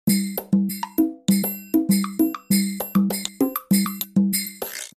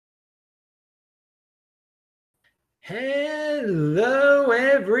Hello,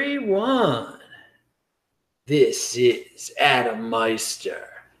 everyone. This is Adam Meister,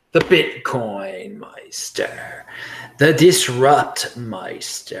 the Bitcoin Meister, the Disrupt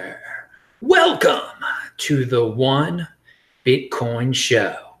Meister. Welcome to the One Bitcoin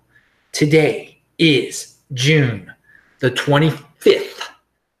Show. Today is June the 25th,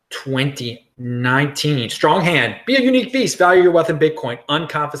 2019. Strong hand. Be a unique beast. Value your wealth in Bitcoin.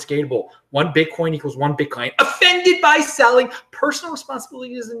 Unconfiscatable. One Bitcoin equals one Bitcoin. Offended by selling. Personal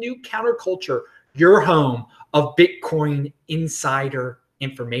responsibility is the new counterculture. Your home of Bitcoin insider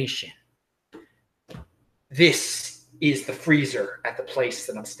information. This is the freezer at the place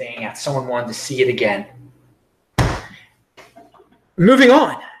that I'm staying at. Someone wanted to see it again. Moving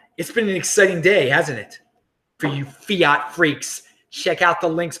on. It's been an exciting day, hasn't it? For you fiat freaks. Check out the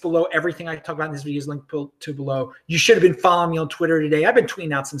links below. Everything I talk about in this video is linked to below. You should have been following me on Twitter today. I've been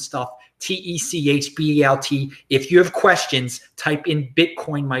tweeting out some stuff. TECHBELT. If you have questions, type in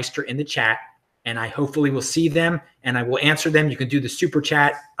Bitcoin Meister in the chat, and I hopefully will see them, and I will answer them. You can do the super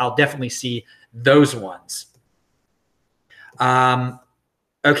chat. I'll definitely see those ones.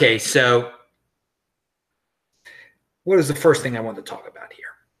 Okay, so what is the first thing I want to talk about here?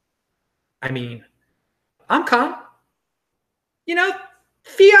 I mean, I'm calm. You know,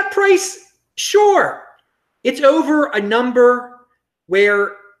 fiat price, sure. It's over a number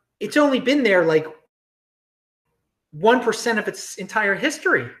where it's only been there like 1% of its entire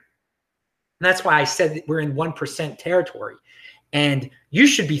history. And that's why I said that we're in 1% territory. And you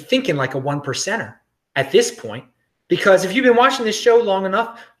should be thinking like a 1%er at this point, because if you've been watching this show long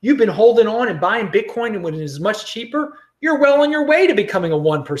enough, you've been holding on and buying Bitcoin, and when it is much cheaper, you're well on your way to becoming a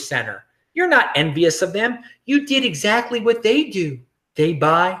 1%er. You're not envious of them. You did exactly what they do. They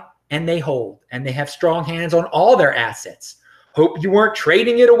buy and they hold, and they have strong hands on all their assets. Hope you weren't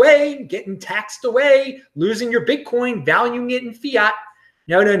trading it away, getting taxed away, losing your Bitcoin, valuing it in fiat.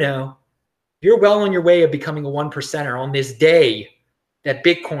 No. You're well on your way of becoming a 1%er on this day that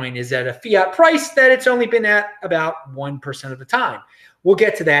Bitcoin is at a fiat price that it's only been at about 1% of the time. We'll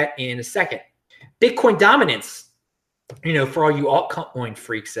get to that in a second. Bitcoin dominance, you know, for all you altcoin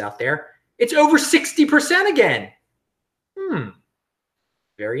freaks out there, it's over 60% again.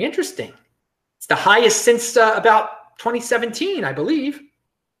 Very interesting. It's the highest since about 2017, I believe.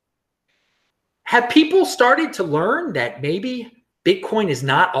 Have people started to learn that maybe Bitcoin is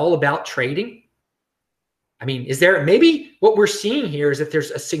not all about trading? I mean, is there maybe what we're seeing here is that there's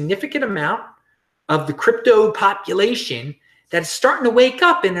a significant amount of the crypto population that's starting to wake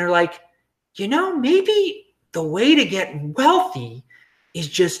up, and they're like, you know, maybe the way to get wealthy is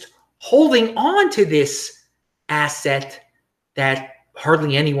just holding on to this asset that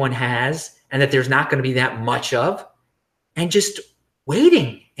hardly anyone has and that there's not going to be that much of, and just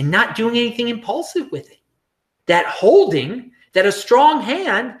waiting and not doing anything impulsive with it. That holding, that a strong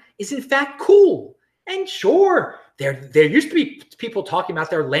hand is in fact cool. And sure, there used to be people talking about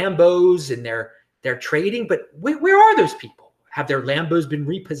their Lambos and their trading, but where are those people? Have their Lambos been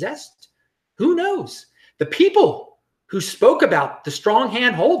repossessed? Who knows? The people who spoke about the strong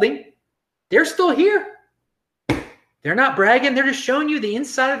hand holding, they're still here. They're not bragging. They're just showing you the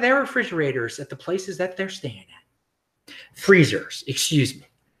inside of their refrigerators at the places that they're staying at. Freezers, excuse me.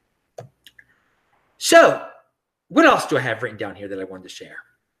 So what else do I have written down here that I wanted to share?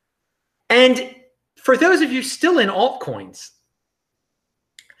 And for those of you still in altcoins,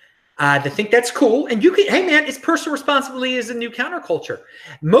 I think that's cool. And you can, hey man, it's personal responsibility is a new counterculture.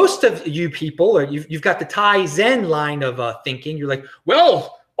 Most of you people, or you've got the Tai Zen line of thinking. You're like,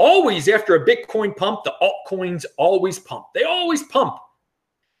 well, always after a Bitcoin pump, the altcoins always pump. They always pump.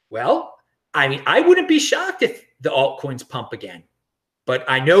 Well, I mean, I wouldn't be shocked if the altcoins pump again. But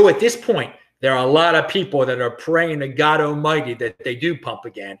I know at this point, there are a lot of people that are praying to God Almighty that they do pump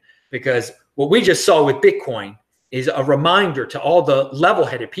again, because what we just saw with Bitcoin is a reminder to all the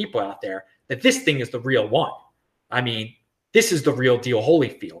level-headed people out there that this thing is the real one. I mean, this is the real deal,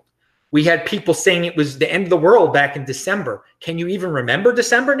 Holyfield. We had people saying it was the end of the world back in December. Can you even remember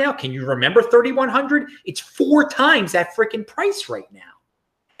December now? Can you remember 3,100? It's 4 times that freaking price right now.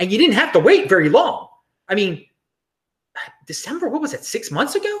 And you didn't have to wait very long. I mean, December, what was it, 6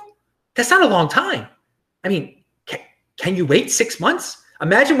 months ago? That's not a long time. I mean, can you wait 6 months?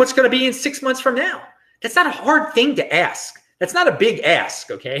 Imagine what's going to be in 6 months from now. That's not a hard thing to ask. That's not a big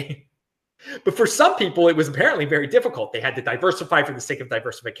ask, okay? But for some people, it was apparently very difficult. They had to diversify for the sake of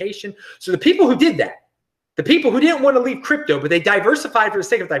diversification. So the people who did that, the people who didn't want to leave crypto, but they diversified for the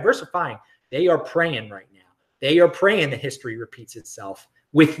sake of diversifying, they are praying right now. They are praying that history repeats itself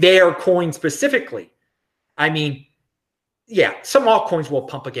with their coin specifically. I mean, yeah, some altcoins will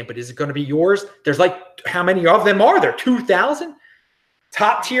pump again, but is it going to be yours? There's like, how many of them are there? 2,000?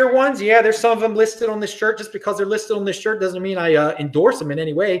 Top tier ones? Yeah, there's some of them listed on this shirt. Just because they're listed on this shirt doesn't mean I endorse them in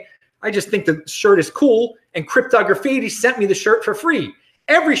any way. I just think the shirt is cool, and Cryptography sent me the shirt for free.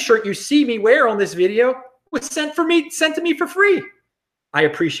 Every shirt you see me wear on this video was sent to me for free. I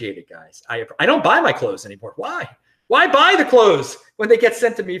appreciate it, guys. I don't buy my clothes anymore. Why? Why buy the clothes when they get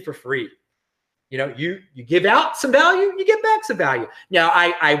sent to me for free? You know, you give out some value, you get back some value. Now,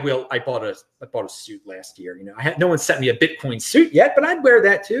 I bought a suit last year. You know, no one sent me a Bitcoin suit yet, but I'd wear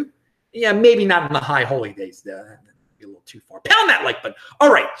that too. Yeah, maybe not on the high holy days. That'd be a little too far. Pound that like button.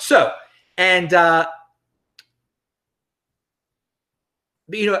 All right. So, and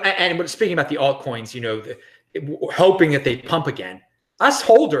you know, and speaking about the altcoins, you know, hoping that they pump again. Us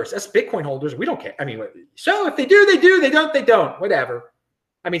holders, us Bitcoin holders, we don't care. I mean, so if they do, they do. They don't, they don't. Whatever.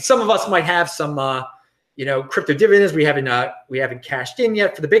 I mean, some of us might have some, you know, crypto dividends. We haven't cashed in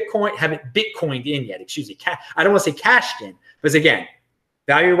yet for the Bitcoin. Haven't Bitcoined in yet. Excuse me. I don't want to say cashed in, because again,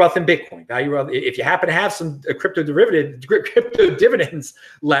 value your wealth in Bitcoin. Value wealth. If you happen to have some crypto dividends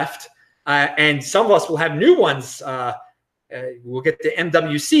left, and some of us will have new ones. We'll get the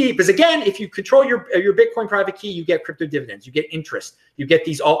MWC, because again, if you control your Bitcoin private key, you get crypto dividends, you get interest, you get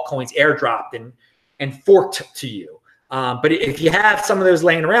these altcoins airdropped and forked to you. But if you have some of those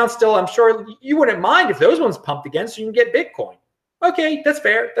laying around still, I'm sure you wouldn't mind if those ones pumped again, so you can get Bitcoin. Okay, that's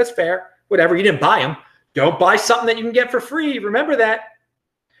fair. That's fair. Whatever. You didn't buy them. Don't buy something that you can get for free. Remember that.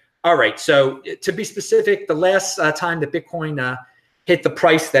 All right. So to be specific, the last time that Bitcoin hit the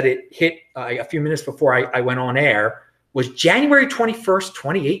price that it hit a few minutes before I went on air was January 21st,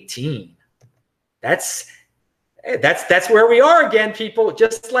 2018. That's where we are again, people.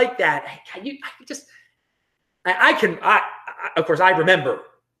 Just like that. Of course, I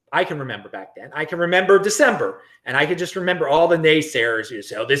can remember back then. I can remember December, and I can just remember all the naysayers. You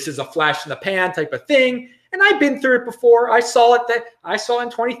say, "Oh, this is a flash in the pan type of thing," and I've been through it before. I saw it in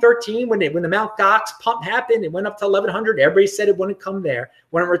 2013 when the Mt. Gox pump happened. It went up to 1,100. Everybody said it wouldn't come there,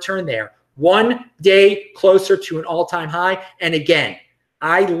 wouldn't return there. One day closer to an all-time high. And again,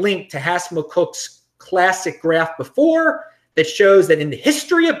 I linked to Hasselcook's classic graph before that shows that in the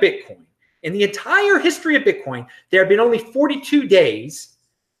history of Bitcoin, in the entire history of Bitcoin, there have been only 42 days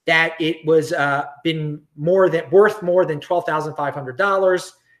that it was been worth more than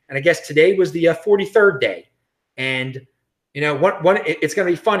 $12,500. And I guess today was the 43rd day. And you know, it's going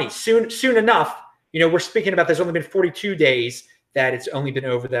to be funny soon enough. You know, we're speaking about there's only been 42 days that it's only been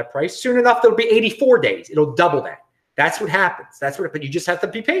over that price. Soon enough, there'll be 84 days. It'll double that. That's what happens. But you just have to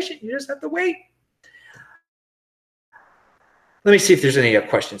be patient. You just have to wait. Let me see if there's any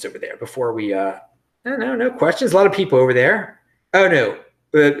questions over there before we, no questions. A lot of people over there. Oh no,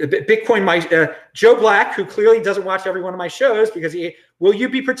 Bitcoin, Joe Black, who clearly doesn't watch every one of my shows because will you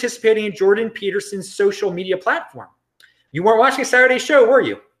be participating in Jordan Peterson's social media platform? You weren't watching Saturday's show, were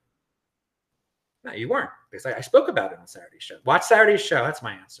you? No, you weren't, because I spoke about it on Saturday's show. Watch Saturday's show. That's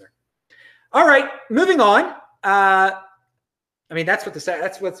my answer. All right, moving on. I mean, that's what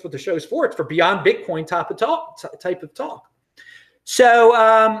the show is for. It's for Beyond Bitcoin type of talk.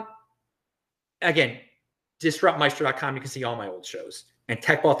 So again, disruptmeister.com. You can see all my old shows, and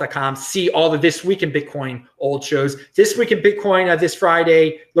techbalt.com. See all the This Week in Bitcoin old shows. This Week in Bitcoin this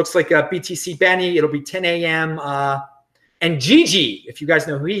Friday looks like BTC Benny. It'll be 10 a.m. And Gigi, if you guys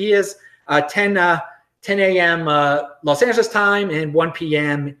know who he is. 10 a.m. Los Angeles time and 1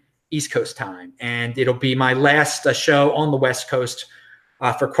 p.m. East Coast time. And it'll be my last show on the West Coast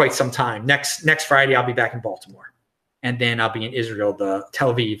for quite some time. Next Friday, I'll be back in Baltimore. And then I'll be in Israel. The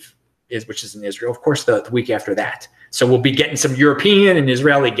Tel Aviv which is in Israel, of course, the week after that. So we'll be getting some European and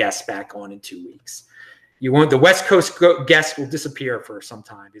Israeli guests back on in 2 weeks. The West Coast guests will disappear for some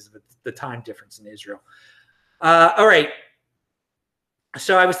time because of the time difference in Israel. All right.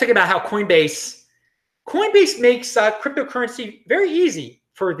 So I was thinking about how Coinbase makes cryptocurrency very easy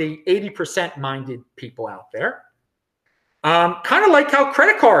for the 80% minded people out there. Kind of like how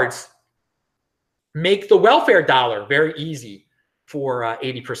credit cards make the welfare dollar very easy for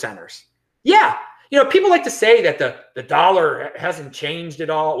 80%ers. Yeah. You know, people like to say that the dollar hasn't changed at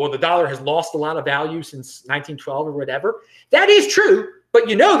all. Well, the dollar has lost a lot of value since 1912 or whatever. That is true. But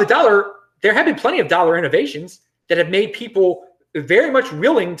you know, there have been plenty of dollar innovations that have made people very much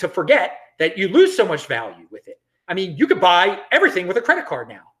willing to forget that you lose so much value with it. I mean, you could buy everything with a credit card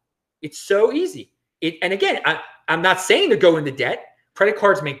now. It's so easy. And again, I'm not saying to go into debt. Credit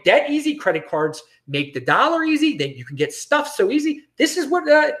cards make debt easy. Credit cards make the dollar easy. Then you can get stuff so easy. This is what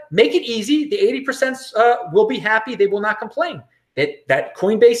make it easy. The 80% will be happy. They will not complain. That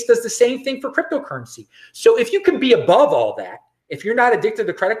Coinbase does the same thing for cryptocurrency. So if you can be above all that, if you're not addicted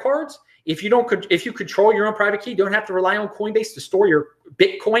to credit cards, if you control your own private key, don't have to rely on Coinbase to store your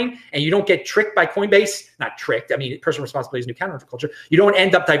Bitcoin, and you don't get tricked by Coinbase, not tricked, I mean, personal responsibility is new counterculture. You don't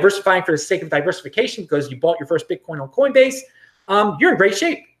end up diversifying for the sake of diversification because you bought your first Bitcoin on Coinbase. You're in great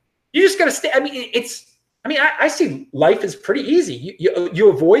shape. You just got to stay. I mean, I see life is pretty easy. You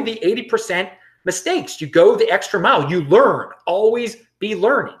avoid the 80% mistakes. You go the extra mile. You learn. Always be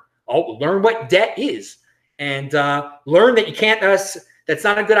learning. Learn what debt is, and learn that you can't. That's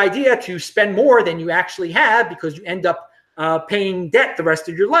not a good idea to spend more than you actually have, because you end up paying debt the rest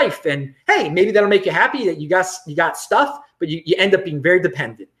of your life. And hey, maybe that'll make you happy that you got stuff, but you end up being very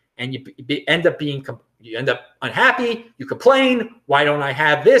dependent, and you end up unhappy. You complain, why don't I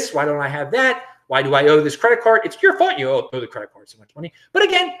have this? Why don't I have that? Why do I owe this credit card? It's your fault you owe the credit card so much money. But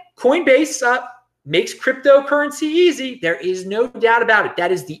again, Coinbase makes cryptocurrency easy. There is no doubt about it.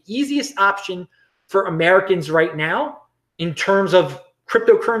 That is the easiest option for Americans right now in terms of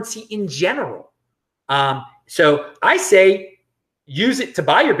cryptocurrency in general. So I say use it to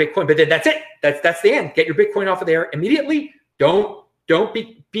buy your Bitcoin, but then that's it. That's the end. Get your Bitcoin off of there immediately. Don't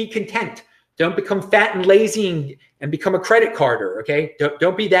be content. Don't become fat and lazy and become a credit carder, okay?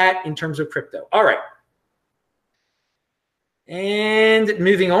 Don't be that in terms of crypto. All right. And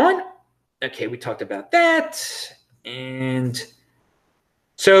moving on. Okay, we talked about that. And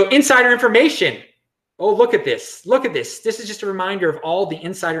so insider information. Oh, look at this. Look at this. This is just a reminder of all the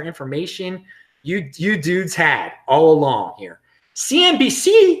insider information you dudes had all along here.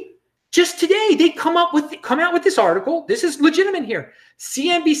 CNBC, just today, they come out with this article. This is legitimate here.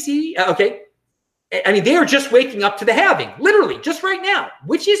 CNBC, okay. I mean, they are just waking up to the halving, literally, just right now,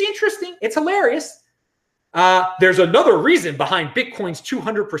 which is interesting. It's hilarious. There's another reason behind Bitcoin's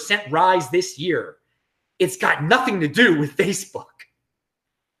 200% rise this year. It's got nothing to do with Facebook.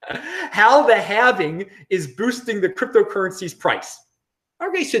 How the halving is boosting the cryptocurrency's price.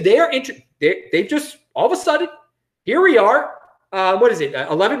 Okay, so they've just, all of a sudden, here we are,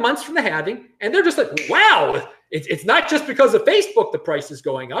 11 months from the halving, and they're just like, wow, it's not just because of Facebook the price is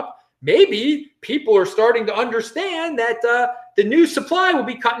going up. Maybe people are starting to understand that the new supply will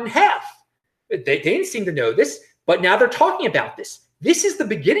be cut in half. They didn't seem to know this, but now they're talking about this. This is the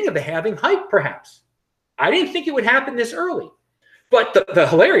beginning of the halving hype, perhaps. I didn't think it would happen this early. But the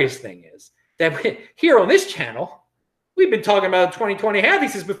hilarious thing is that here on this channel, we've been talking about 2020 halving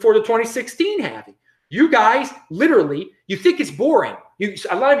since before the 2016 halving. You guys, literally, you think it's boring.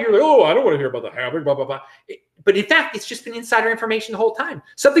 A lot of you are like, oh, I don't want to hear about the halving, blah, blah, blah. But in fact, it's just been insider information the whole time.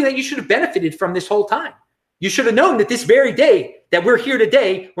 Something that you should have benefited from this whole time. You should have known that this very day that we're here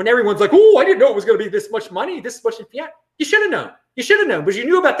today, when everyone's like, oh, I didn't know it was going to be this much money, this much in fiat. You should have known. You should have known, because you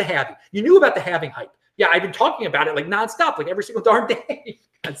knew about the halving. You knew about the halving hype. Yeah, I've been talking about it like nonstop, like every single darn day.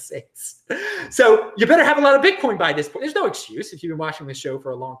 God's sakes. So you better have a lot of Bitcoin by this point. There's no excuse, if you've been watching this show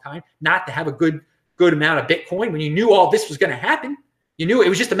for a long time, not to have a good amount of Bitcoin when you knew all this was going to happen. You knew it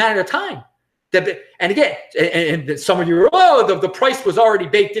was just a matter of time. And again, and some of you are, the price was already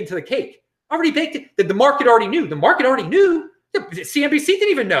baked into the cake. Already baked it. The market already knew. The market already knew. CNBC didn't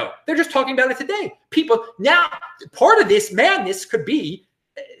even know. They're just talking about it today. People, now, part of this madness could be,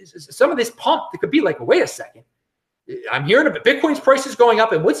 some of this pump, it could be like, wait a second. I'm hearing about Bitcoin's price is going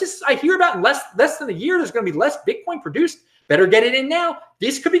up. And what's this I hear about in less than a year, there's going to be less Bitcoin produced. Better get it in now.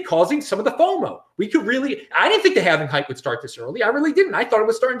 This could be causing some of the FOMO. I didn't think the halving hype would start this early. I really didn't. I thought it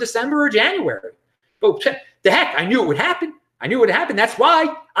would start in December or January. But the heck, I knew it would happen. That's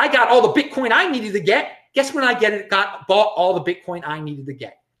why I got all the Bitcoin I needed to get. Guess when I bought all the Bitcoin I needed to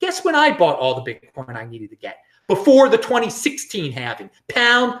get? Guess when I bought all the Bitcoin I needed to get? Before the 2016 halving.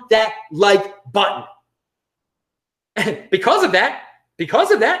 Pound that like button. And because of that,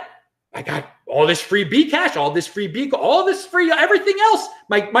 I got all this free Bcash, all this free everything else.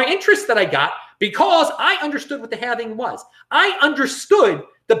 My interest that I got, because I understood what the halving was. I understood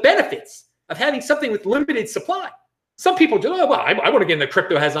the benefits of having something with limited supply. Some people do, I want to get into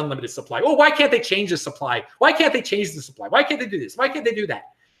crypto has unlimited supply. Oh, why can't they change the supply? Why can't they change the supply? Why can't they do this? Why can't they do that?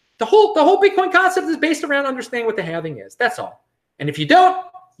 The whole Bitcoin concept is based around understanding what the halving is. That's all. And if you don't,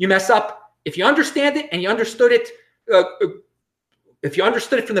 you mess up. If you understand it and you understood it, if you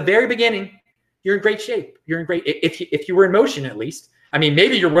understood it from the very beginning, you're in great shape. If you were in motion, at least. I mean,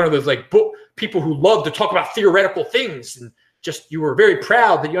 maybe you're one of those people who love to talk about theoretical things, and just you were very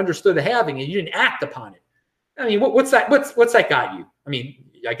proud that you understood the halving and you didn't act upon it. I mean, what's that got you? I mean,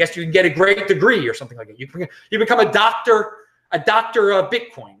 I guess you can get a great degree or something like that. You become a doctor of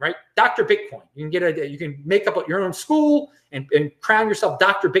Bitcoin, right? Dr. Bitcoin. You can make up your own school and crown yourself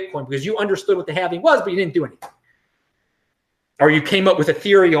Dr. Bitcoin because you understood what the halving was, but you didn't do anything. or you came up with a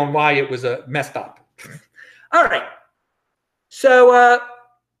theory on why it was messed up. All right. So, I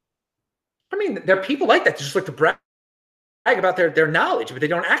mean, there are people like that, just like to brag about their knowledge, but they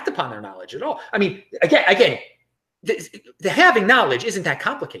don't act upon their knowledge at all. I mean, again, the having knowledge isn't that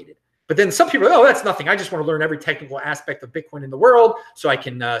complicated. But then some people, oh, that's nothing. I just want to learn every technical aspect of Bitcoin in the world so I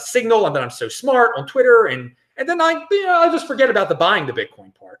can signal that I'm so smart on Twitter, and then I just forget about the buying the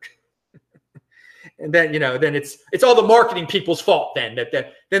Bitcoin part. And then then it's all the marketing people's fault. Then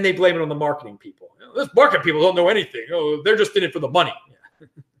they blame it on the marketing people. Those marketing people don't know anything. Oh, they're just in it for the money. Yeah.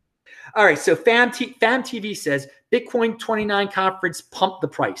 All right. So Fam TV says Bitcoin 29 conference pumped the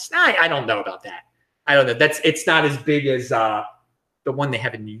price. I don't know about that. I don't know. It's not as big as the one they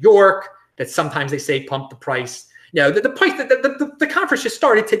have in New York. That sometimes they say pump the price. The price. The conference just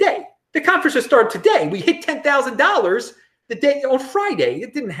started today. The conference just started today. We hit $10,000 the day on Friday.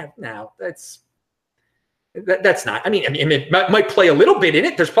 It didn't have now. That's not. I mean, it might play a little bit in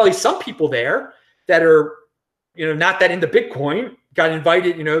it. There's probably some people there that are, not that into Bitcoin. Got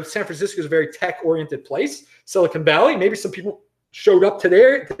invited. San Francisco is a very tech-oriented place. Silicon Valley. Maybe some people showed up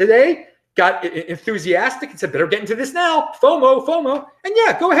today, got enthusiastic and said, "Better get into this now." FOMO, and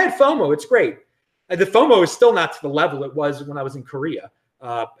yeah, go ahead, FOMO. It's great. The FOMO is still not to the level it was when I was in Korea.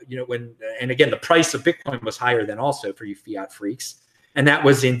 And again, the price of Bitcoin was higher than also for you fiat freaks, and that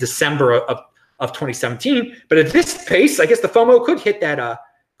was in December of 2017. But at this pace, I guess the FOMO could hit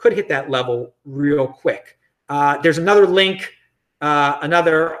that level real quick. There's another link,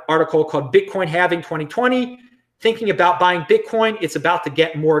 another article called Bitcoin Halving 2020. Thinking about buying Bitcoin, it's about to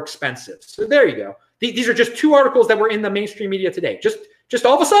get more expensive. So there you go. These are just two articles that were in the mainstream media today. Just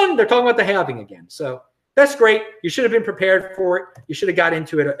all of a sudden, they're talking about the halving again. So that's great. You should have been prepared for it. You should have got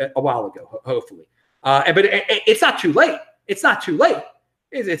into it a while ago, hopefully. But it's not too late. It's not too late.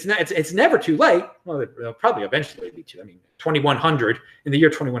 It's never too late. Well, it'll probably eventually be too. I mean, 2100 in the year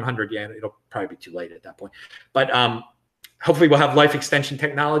 2100. Yeah, it'll probably be too late at that point. But hopefully, we'll have life extension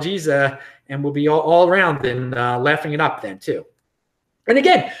technologies, and we'll be all around and laughing it up then too. And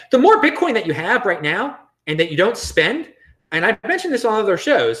again, the more Bitcoin that you have right now and that you don't spend, and I've mentioned this on other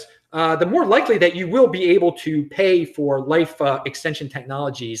shows, the more likely that you will be able to pay for life extension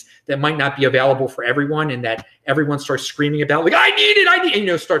technologies that might not be available for everyone, and that everyone starts screaming about, like, I need it,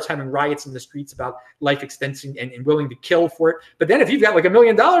 and, starts having riots in the streets about life extension and willing to kill for it. But then if you've got like $1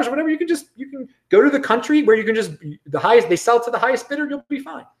 million or whatever, you can go to the country where you can just, they sell it to the highest bidder, you'll be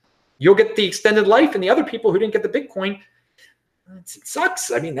fine. You'll get the extended life, and the other people who didn't get the Bitcoin, it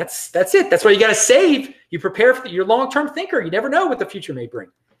sucks. I mean, that's it. That's why you got to save. You prepare for your long-term thinker. You never know what the future may bring.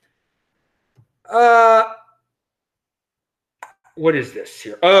 What is this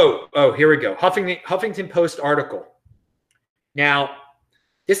here? Oh, here we go. Huffington Post article. Now,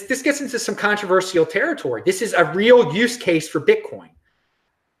 this gets into some controversial territory. This is a real use case for Bitcoin.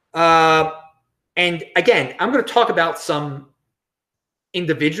 And again, I'm going to talk about some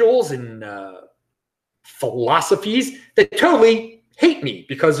individuals and philosophies that totally hate me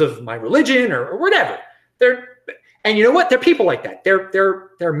because of my religion or whatever. And you know what? There are people like that.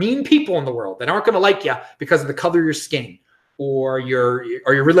 They're mean people in the world that aren't going to like you because of the color of your skin or your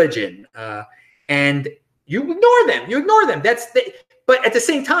religion. And you ignore them. But at the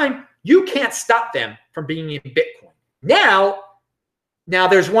same time, you can't stop them from being in Bitcoin. Now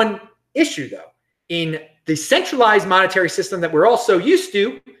there's one issue though. In the centralized monetary system that we're all so used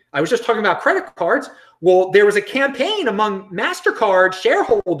to, I was just talking about credit cards. Well, there was a campaign among Mastercard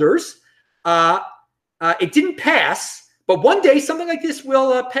shareholders. It didn't pass, but one day something like this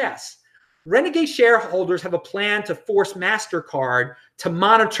will pass. Renegade shareholders have a plan to force Mastercard to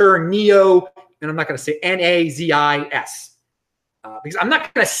monitor NEO, and I'm not going to say NAZIS, because I'm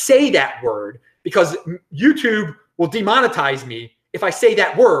not going to say that word because YouTube will demonetize me if I say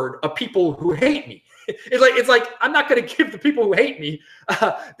that word of people who hate me. It's like I'm not going to give the people who hate me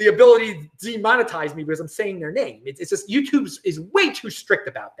the ability to demonetize me because I'm saying their name. It's just YouTube is way too strict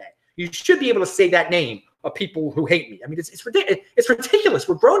about that. You should be able to say that name of people who hate me. I mean, it's ridiculous. It's ridiculous.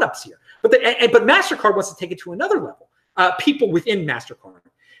 We're grown-ups here. But Mastercard wants to take it to another level. People within Mastercard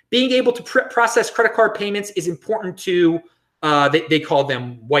being able to process credit card payments is important to. They call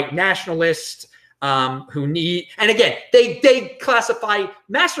them white nationalists. Who need, and again, they classify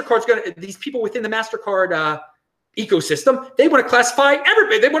Mastercard's going to, these people within the Mastercard ecosystem, they want to classify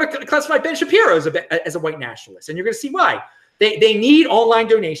everybody. They want to classify Ben Shapiro as a white nationalist. And you're going to see why. They need online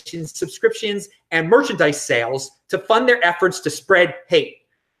donations, subscriptions, and merchandise sales to fund their efforts to spread hate.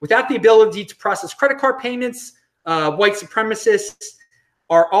 Without the ability to process credit card payments, white supremacists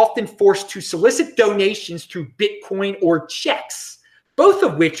are often forced to solicit donations through Bitcoin or checks, both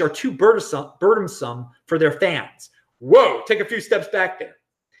of which are too burdensome for their fans. Whoa, take a few steps back there.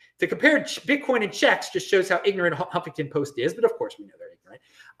 To compare Bitcoin and checks just shows how ignorant Huffington Post is, but of course we know they're ignorant.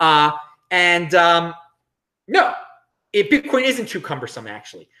 No, Bitcoin isn't too cumbersome,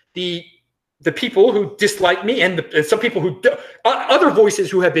 actually. The people who dislike me and some people who other voices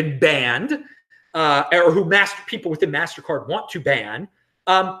who have been banned or who people within Mastercard want to ban,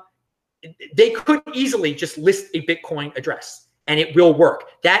 they could easily just list a Bitcoin address and it will work.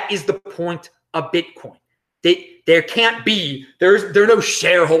 That is the point of Bitcoin. There can't be, there are no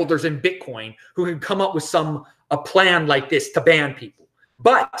shareholders in Bitcoin who can come up with a plan like this to ban people.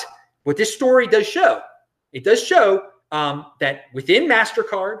 But what this story does show, it does show that within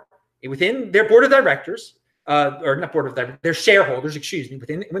Mastercard, within their board of directors, or not board of directors, their shareholders, excuse me,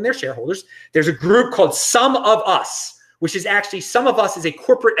 when they're shareholders, there's a group called SumofUs, which is actually, SumofUs is a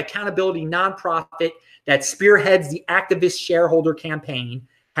corporate accountability nonprofit that spearheads the activist shareholder campaign,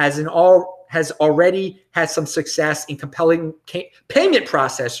 has already had some success in compelling payment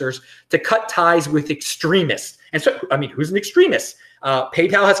processors to cut ties with extremists. And so, I mean, who's an extremist?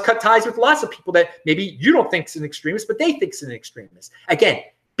 PayPal has cut ties with lots of people that maybe you don't think is an extremist, but they think is an extremist. Again,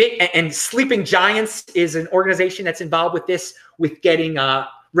 and Sleeping Giants is an organization that's involved with this, with getting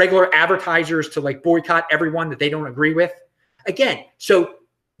regular advertisers to like boycott everyone that they don't agree with. Again, so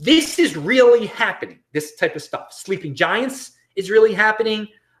this is really happening, this type of stuff. Sleeping Giants is really happening.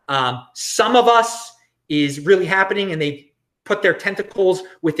 SumofUs is really happening, and they put their tentacles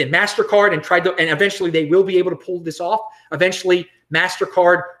within Mastercard and and eventually they will be able to pull this off. Eventually,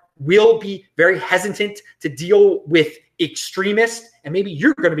 Mastercard will be very hesitant to deal with extremists, and maybe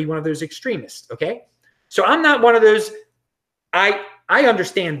you're going to be one of those extremists, okay? So I'm not one of those. I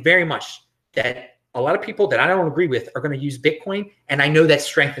understand very much that a lot of people that I don't agree with are going to use Bitcoin, and I know that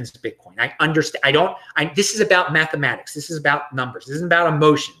strengthens Bitcoin. I understand. This is about mathematics. This is about numbers. This isn't about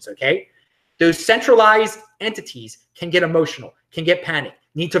emotions, okay? Those centralized entities can get emotional, can get panicked,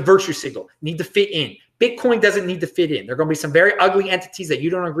 need to virtue signal, need to fit in. Bitcoin doesn't need to fit in. There are going to be some very ugly entities that you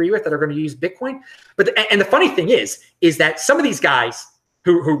don't agree with that are going to use Bitcoin. And the funny thing is that some of these guys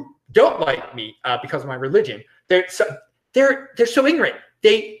who don't like me because of my religion, they're so ignorant.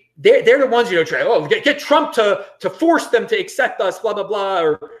 They're the ones, try, get Trump to force them to accept us, blah, blah,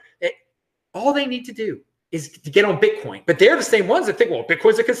 blah. All they need to do is to get on Bitcoin. But they're the same ones that think, well,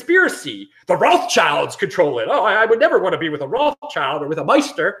 Bitcoin's a conspiracy. The Rothschilds control it. Oh, I would never want to be with a Rothschild or with a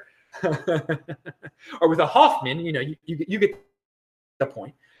Meister or with a Hoffman. You get the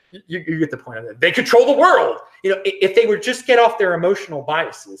point. You get the point of it. They control the world. If they would just get off their emotional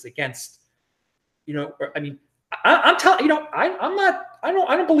biases against, I'm telling I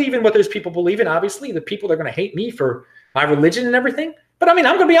don't believe in what those people believe in. Obviously, the people are going to hate me for my religion and everything. But I'm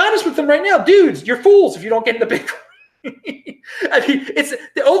going to be honest with them right now, dudes. You're fools if you don't get into Bitcoin. It's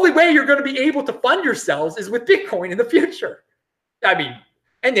the only way you're going to be able to fund yourselves is with Bitcoin in the future.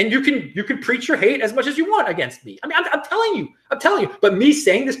 And then you can preach your hate as much as you want against me. I'm telling you. But me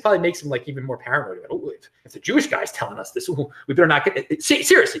saying this probably makes them like even more paranoid. Oh, if the Jewish guy's telling us this, we better not get it.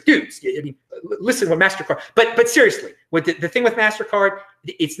 Seriously, dudes. Listen what Mastercard. But seriously, what the thing with Mastercard,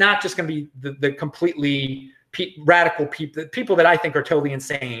 it's not just going to be the completely radical people that I think are totally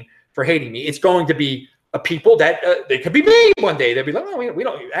insane for hating me. It's going to be a people that they could be me one day. They'll be like, oh, we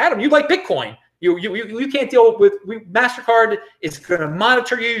don't. Adam, you like Bitcoin. You can't deal with Mastercard is going to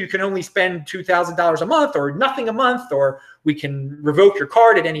monitor you. You can only spend $2,000 a month or nothing a month, or we can revoke your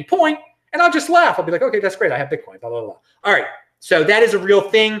card at any point. And I'll just laugh. I'll be like, okay, that's great. I have Bitcoin. Blah blah blah. All right. So that is a real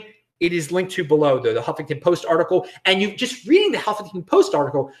thing. It is linked to below the Huffington Post article. And you just reading the Huffington Post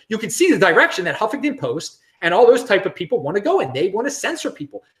article, you can see the direction that Huffington Post and all those type of people want to go in. They want to censor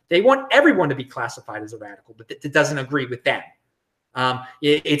people. They want everyone to be classified as a radical, but that doesn't agree with them.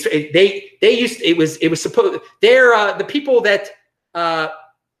 It was supposed the people that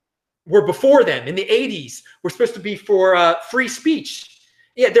were before them in the 80s were supposed to be for free speech.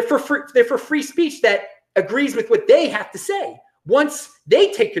 Yeah, they're for free speech that agrees with what they have to say. Once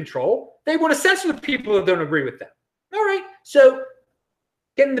they take control, they want to censor the people that don't agree with them. All right, so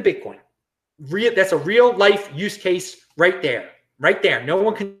get into Bitcoin. That's a real life use case right there. Right there. No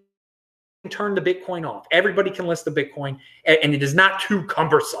one can turn the Bitcoin off. Everybody can list the Bitcoin, and it is not too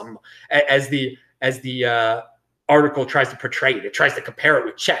cumbersome as the article tries to portray it. It tries to compare it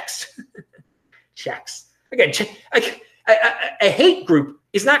with checks. Checks. Again, a hate group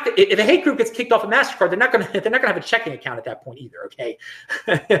is not. If a hate group gets kicked off of Mastercard, they're not going to have a checking account at that point either. Okay,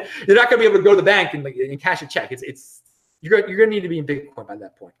 you're not going to be able to go to the bank and cash a check. You're going to need to be in Bitcoin by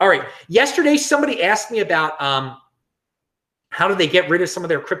that point. All right. Yesterday, somebody asked me about how do they get rid of some of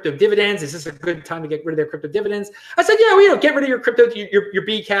their crypto dividends? Is this a good time to get rid of their crypto dividends? I said, yeah, get rid of your crypto, your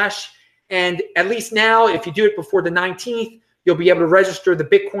B cash, And at least now, if you do it before the 19th, you'll be able to register the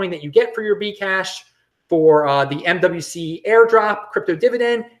Bitcoin that you get for your Bcash for the MWC airdrop, crypto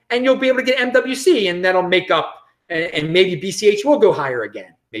dividend, and you'll be able to get MWC, and that'll make up, and maybe BCH will go higher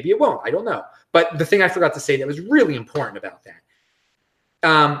again. Maybe it won't. I don't know. But the thing I forgot to say that was really important about that,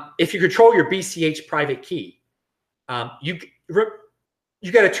 if you control your BCH private key, you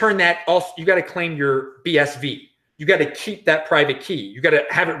got to turn that also. You got to claim your BSV. You got to keep that private key. You got to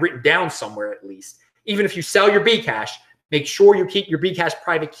have it written down somewhere at least. Even if you sell your Bcash, make sure you keep your Bcash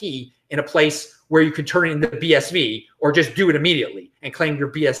private key in a place where you can turn it into BSV, or just do it immediately and claim your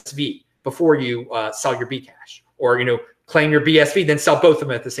BSV before you sell your Bcash, or claim your BSV, then sell both of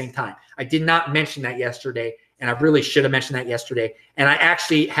them at the same time. I did not mention that yesterday, and I really should have mentioned that yesterday. And I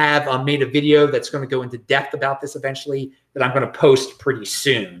actually have made a video that's going to go into depth about this eventually, that I'm going to post pretty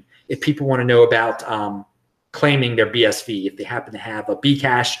soon if people want to know about claiming their BSV, if they happen to have a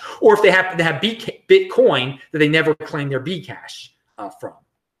Bcash, or if they happen to have Bitcoin that they never claim their Bcash from.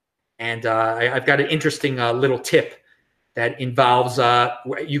 And I've got an interesting little tip that involves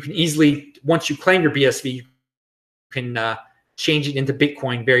you can easily, once you claim your BSV, you can change it into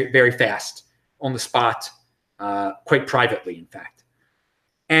Bitcoin very, very fast on the spot, quite privately, in fact.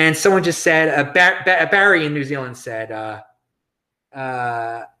 And someone just said, Barry in New Zealand said,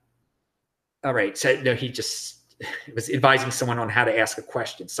 all right, so no, he just was advising someone on how to ask a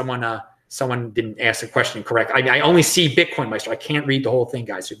question. Someone didn't ask the question correct. I only see Bitcoin Meister. I can't read the whole thing,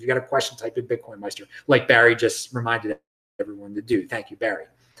 guys. So if you got a question, type in Bitcoin Meister, like Barry just reminded everyone to do. Thank you, Barry.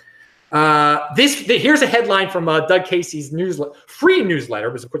 Here's a headline from Doug Casey's newsletter, free newsletter,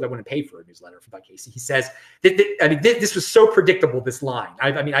 because of course I wouldn't pay for a newsletter from Doug Casey. He says, this was so predictable, this line.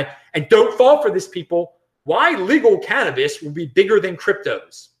 And don't fall for this, people. Why legal cannabis will be bigger than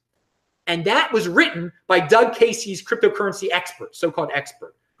cryptos. And that was written by Doug Casey's cryptocurrency expert, so-called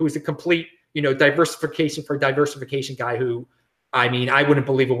expert, who is a complete, diversification guy who, I wouldn't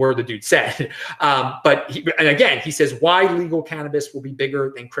believe a word the dude said. But he says, why legal cannabis will be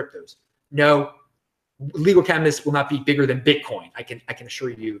bigger than cryptos? No, legal cannabis will not be bigger than Bitcoin. I can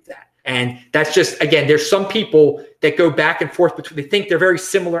assure you of that. And that's just, again, there's some people that go back and forth between, they think they're very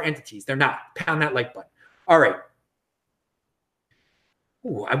similar entities. They're not. Pound that like button. All right.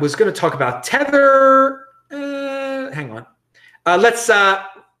 Ooh, I was going to talk about Tether. Hang on.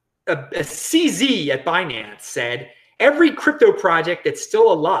 CZ at Binance said, every crypto project that's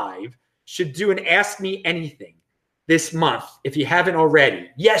still alive should do an Ask Me Anything this month if you haven't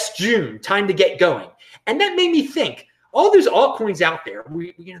already. Yes, June, time to get going. And that made me think, all those altcoins out there,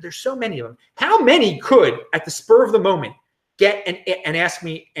 there's so many of them. How many could, at the spur of the moment, get an Ask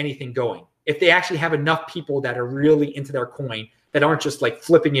Me Anything going if they actually have enough people that are really into their coin, that aren't just like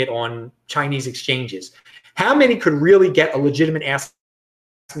flipping it on Chinese exchanges? How many could really get a legitimate Ask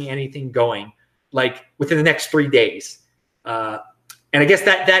Me Anything going, like within the next 3 days? And I guess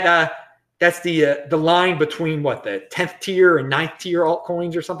that's the line between what, the 10th tier and 9th tier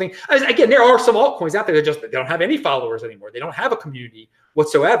altcoins or something. Again, there are some altcoins out there that they don't have any followers anymore. They don't have a community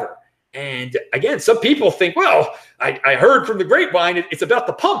whatsoever. And again, some people think, well, I heard from the grapevine it's about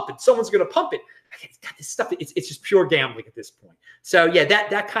the pump and someone's going to pump it. God, this stuff, it's just pure gambling at this point. So yeah,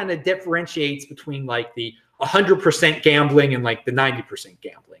 that kind of differentiates between like the 100% gambling and like the 90%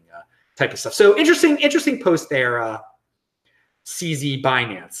 gambling type of stuff. So interesting post there, CZ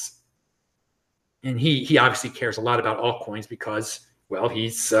Binance. And he obviously cares a lot about altcoins because, well,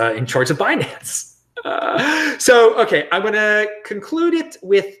 he's in charge of Binance. Okay, I'm going to conclude it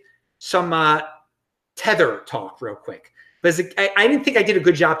with some Tether talk real quick. Because I didn't think I did a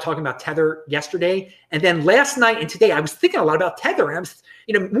good job talking about Tether yesterday. And then last night and today, I was thinking a lot about Tether. And I was,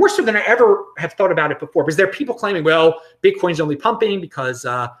 more so than I ever have thought about it before. Because there are people claiming, well, Bitcoin's only pumping because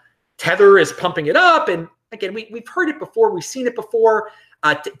Tether is pumping it up. And again, we've heard it before. We've seen it before.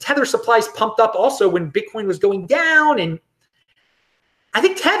 Tether supplies pumped up also when Bitcoin was going down. And I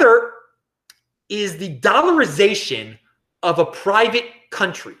think Tether is the dollarization of a private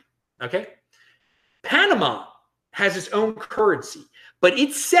country. Okay? Panama has its own currency, but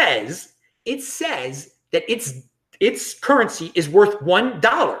it says that its currency is worth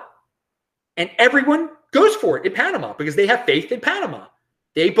 $1, and everyone goes for it in Panama because they have faith in Panama.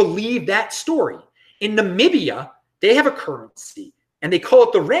 They believe that story. In Namibia, they have a currency and they call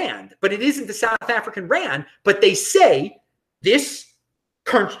it the rand, but it isn't the South African rand, but they say this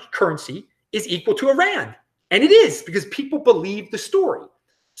currency is equal to a rand, and it is because people believe the story.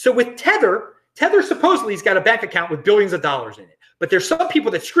 So with Tether supposedly has got a bank account with billions of dollars in it. But there's some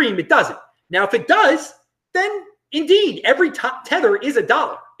people that scream it doesn't. Now, if it does, then indeed, every Tether is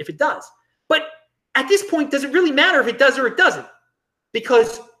 $1 if it does. But at this point, does it really matter if it does or it doesn't?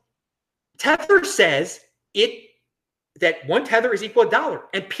 Because Tether says that one Tether is equal to $1,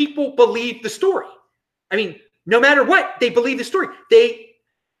 and people believe the story. I mean, no matter what, they believe the story. They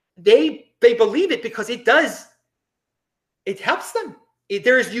believe it because it helps them.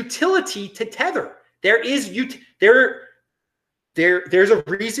 There is utility to Tether. There's a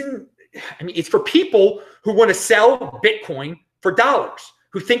reason. I mean, it's for people who want to sell Bitcoin for dollars,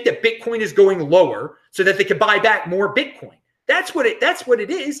 who think that Bitcoin is going lower so that they can buy back more Bitcoin. That's what it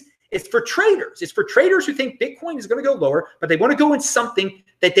is. It's for traders. It's for traders who think Bitcoin is going to go lower, but they want to go in something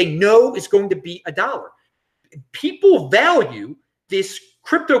that they know is going to be $1. People value this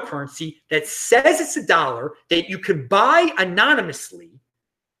cryptocurrency that says it's $1, that you can buy anonymously,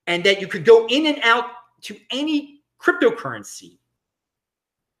 and that you could go in and out to any cryptocurrency,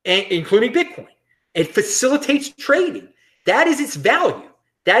 including Bitcoin. It facilitates trading. That is its value.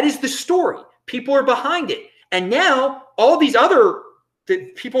 That is the story. People are behind it. And now all these other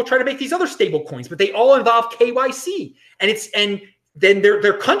people try to make these other stable coins, but they all involve KYC. And then there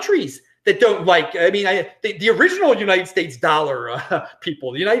are countries that don't like, I mean, the original United States dollar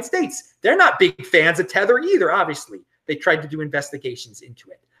people, the United States, they're not big fans of Tether either, obviously. They tried to do investigations into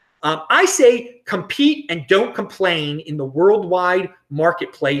it. I say compete and don't complain in the worldwide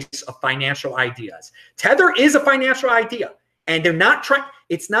marketplace of financial ideas. Tether is a financial idea, and they're not trying.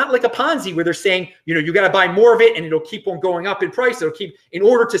 It's not like a Ponzi where they're saying, you got to buy more of it and it'll keep on going up in price. It'll keep, in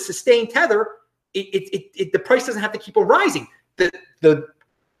order to sustain Tether, the price doesn't have to keep on rising.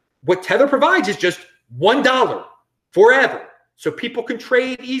 What Tether provides is just $1 forever, so people can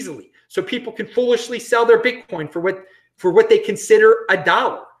trade easily, so people can foolishly sell their Bitcoin for what they consider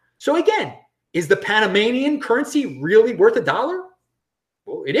 $1. So again, is the Panamanian currency really worth $1?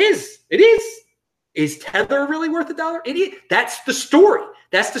 Well, it is. It is. Is Tether really worth $1? It is. That's the story.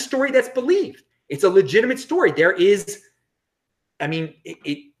 That's the story that's believed. It's a legitimate story. There is, I mean,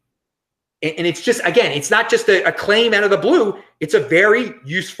 and it's just, again, it's not just a claim out of the blue. It's a very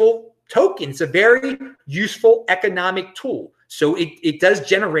useful token. It's a very useful economic tool. So it does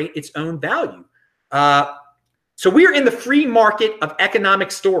generate its own value. So we are in the free market of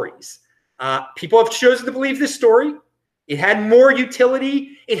economic stories. People have chosen to believe this story. It had more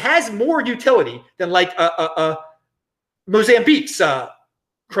utility. It has more utility than like Mozambique's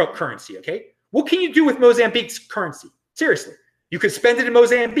currency, okay? What can you do with Mozambique's currency? Seriously. You could spend it in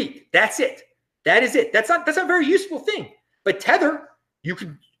Mozambique. That's it. That is it. That's not a very useful thing. But Tether, you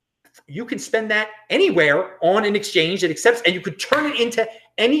can spend that anywhere on an exchange that accepts, and you could turn it into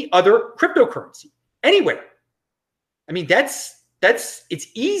any other cryptocurrency, anywhere. I mean, it's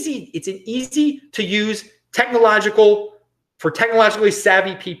easy. It's an easy to use for technologically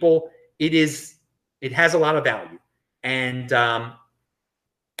savvy people. It has a lot of value. And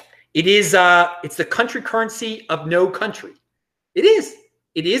it's the country currency of no country. It is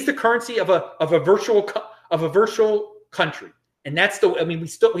the currency of a virtual country. And that's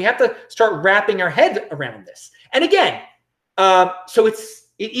we have to start wrapping our head around this. And again, so it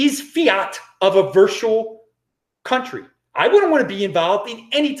is fiat of a virtual country. I wouldn't want to be involved in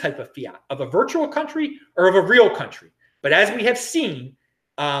any type of fiat of a virtual country or of a real country. But as we have seen,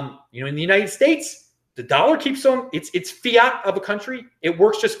 in the United States, the dollar keeps on, it's fiat of a country. It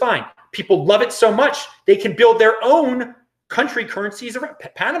works just fine. People love it so much, they can build their own country currencies around.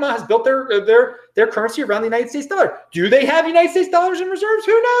 Panama has built their currency around the United States dollar. Do they have United States dollars in reserves?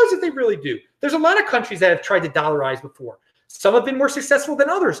 Who knows if they really do? There's a lot of countries that have tried to dollarize before. Some have been more successful than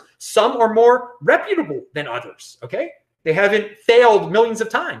others. Some are more reputable than others, okay? They haven't failed millions of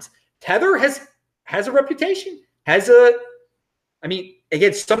times. Tether has a reputation, again,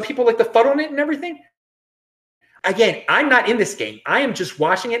 some people like to FUD on it and everything. Again, I'm not in this game. I am just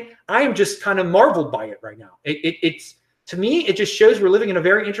watching it. I am just kind of marveled by it right now. It's to me, it just shows we're living in a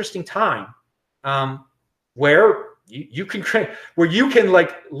very interesting time where you can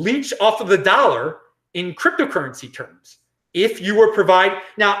like leech off of the dollar in cryptocurrency terms. If you were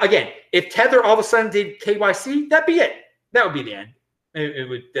now again, if Tether all of a sudden did KYC, that'd be it. That would be the end.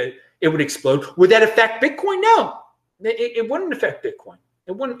 It would explode. Would that affect Bitcoin? No, it wouldn't affect Bitcoin.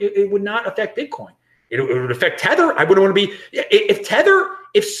 It would not affect Bitcoin. It would affect Tether. I wouldn't want to be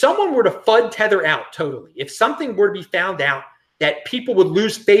if someone were to FUD Tether out totally, if something were to be found out that people would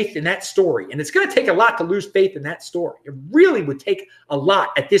lose faith in that story, and it's going to take a lot to lose faith in that story. It really would take a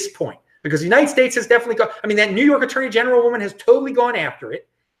lot at this point. Because the United States has definitely gone, that New York Attorney General woman has totally gone after it,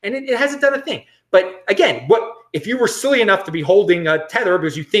 and it hasn't done a thing. But again, if you were silly enough to be holding a Tether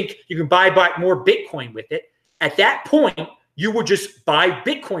because you think you can buy back more Bitcoin with it, at that point, you would just buy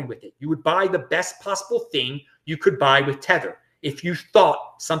Bitcoin with it. You would buy the best possible thing you could buy with Tether if you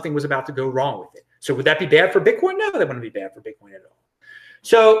thought something was about to go wrong with it. So would that be bad for Bitcoin? No, that wouldn't be bad for Bitcoin at all.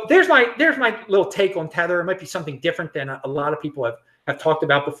 So there's my little take on Tether. It might be something different than a lot of people have talked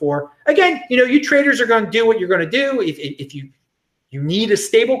about before. Again, you traders are going to do what you're going to do. If you need a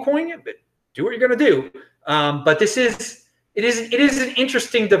stable coin, do what you're going to do. But it is an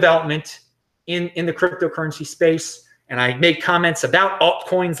interesting development in the cryptocurrency space. And I make comments about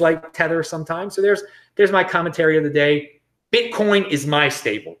altcoins like Tether sometimes. So there's my commentary of the day. Bitcoin is my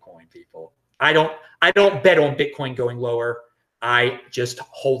stable coin, people. I don't bet on Bitcoin going lower. I just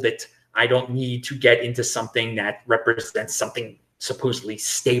hold it. I don't need to get into something that represents something supposedly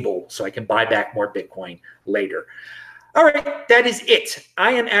stable so I can buy back more Bitcoin later. All right, that is it.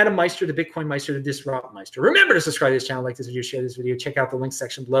 I am Adam Meister, the Bitcoin Meister, the Disrupt Meister. Remember to subscribe to this channel, like this video, share this video, check out the link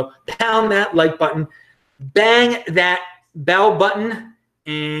section below, pound that like button, bang that bell button,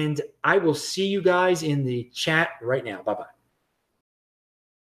 and I will see you guys in the chat right now. Bye-bye.